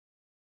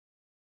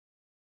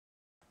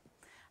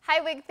Hi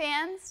wig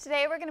fans!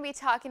 Today we're going to be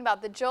talking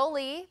about the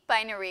Jolie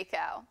by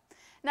Noriko.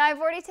 Now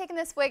I've already taken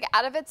this wig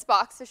out of its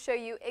box to show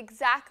you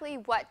exactly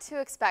what to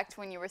expect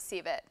when you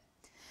receive it.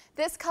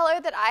 This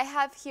color that I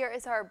have here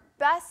is our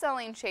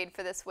best-selling shade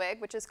for this wig,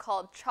 which is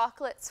called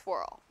Chocolate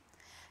Swirl.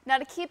 Now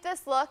to keep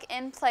this look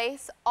in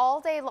place all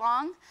day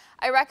long,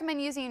 I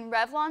recommend using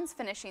Revlon's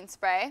finishing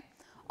spray.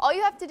 All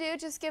you have to do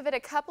is just give it a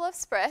couple of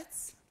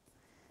spritz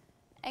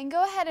and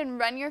go ahead and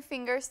run your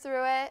fingers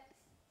through it.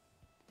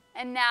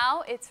 And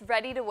now it's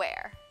ready to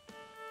wear.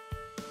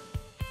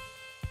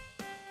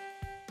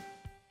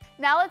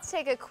 Now let's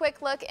take a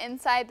quick look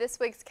inside this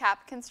wig's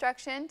cap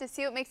construction to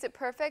see what makes it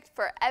perfect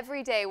for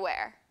everyday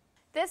wear.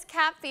 This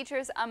cap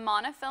features a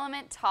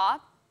monofilament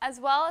top as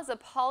well as a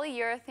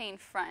polyurethane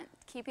front,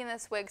 keeping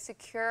this wig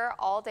secure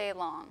all day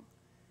long.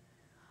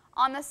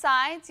 On the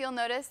sides, you'll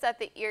notice that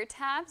the ear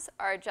tabs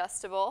are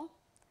adjustable.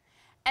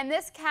 And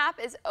this cap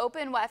is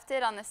open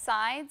wefted on the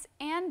sides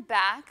and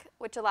back,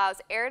 which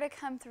allows air to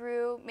come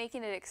through,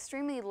 making it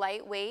extremely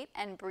lightweight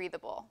and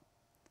breathable.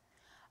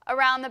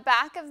 Around the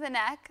back of the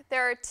neck,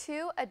 there are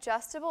two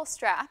adjustable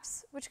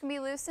straps, which can be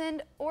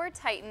loosened or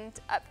tightened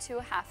up to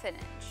 1/2 inch.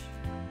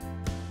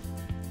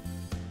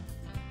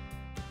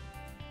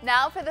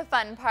 Now for the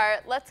fun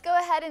part, let's go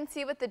ahead and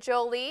see what the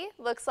Jolie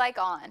looks like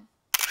on.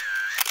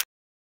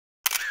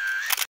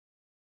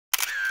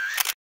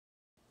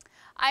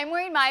 I'm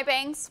wearing my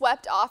bangs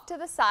swept off to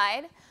the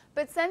side,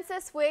 but since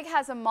this wig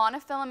has a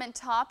monofilament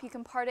top, you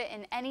can part it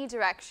in any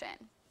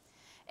direction.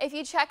 If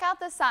you check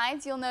out the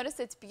sides, you'll notice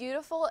its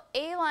beautiful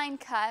A-line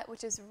cut,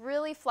 which is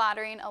really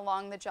flattering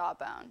along the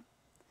jawbone.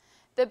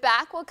 The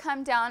back will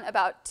come down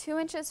about 2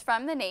 inches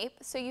from the nape,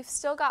 so you've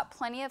still got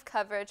plenty of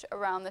coverage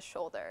around the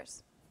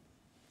shoulders.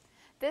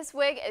 This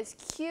wig is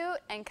cute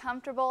and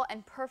comfortable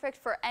and perfect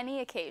for any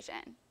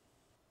occasion.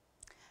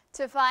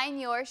 To find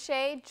your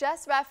shade,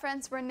 just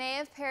reference Renee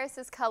of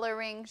Paris's color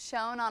ring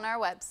shown on our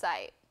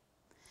website.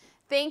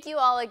 Thank you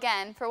all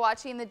again for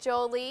watching the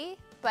Jolie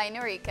by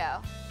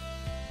Noriko.